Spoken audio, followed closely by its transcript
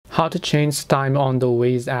How to change time on the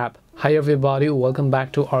Waze app. Hi everybody, welcome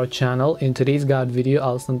back to our channel. In today's guide video,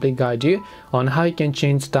 I'll simply guide you on how you can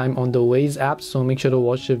change time on the Waze app, so make sure to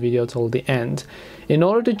watch the video till the end. In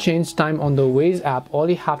order to change time on the Waze app, all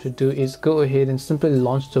you have to do is go ahead and simply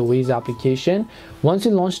launch the Waze application. Once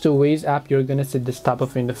you launch the Waze app, you're gonna see this type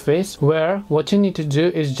of interface where what you need to do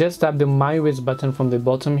is just tap the My Waze button from the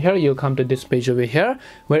bottom here. You'll come to this page over here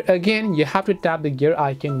where again you have to tap the gear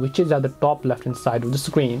icon, which is at the top left hand side of the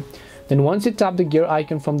screen. Then once you tap the gear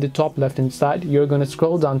icon from the top left hand side, you're going to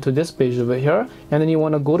scroll down to this page over here, and then you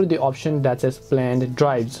want to go to the option that says planned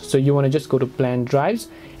drives. So you want to just go to planned drives,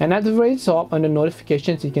 and at the very top under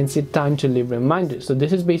notifications you can see time to live reminders. So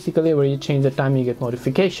this is basically where you change the time you get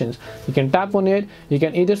notifications. You can tap on it. You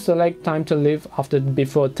can either select time to live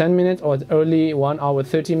before 10 minutes, or early 1 hour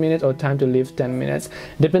 30 minutes, or time to live 10 minutes.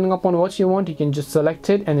 Depending upon what you want, you can just select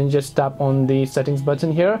it and then just tap on the settings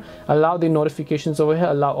button here, allow the notifications over here,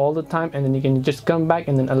 allow all the time, and then you can just come back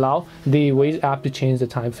and then allow the Waze app to change the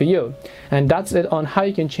time for you. And that's it on how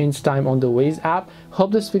you can change time on the Waze app.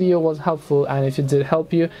 Hope this video was helpful, and if it did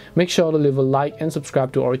help you, make sure to leave a like and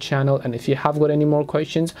subscribe to our channel. And if you have got any more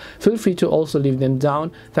questions, feel free to also leave them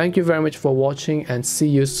down. Thank you very much for watching, and see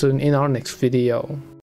you soon in our next video.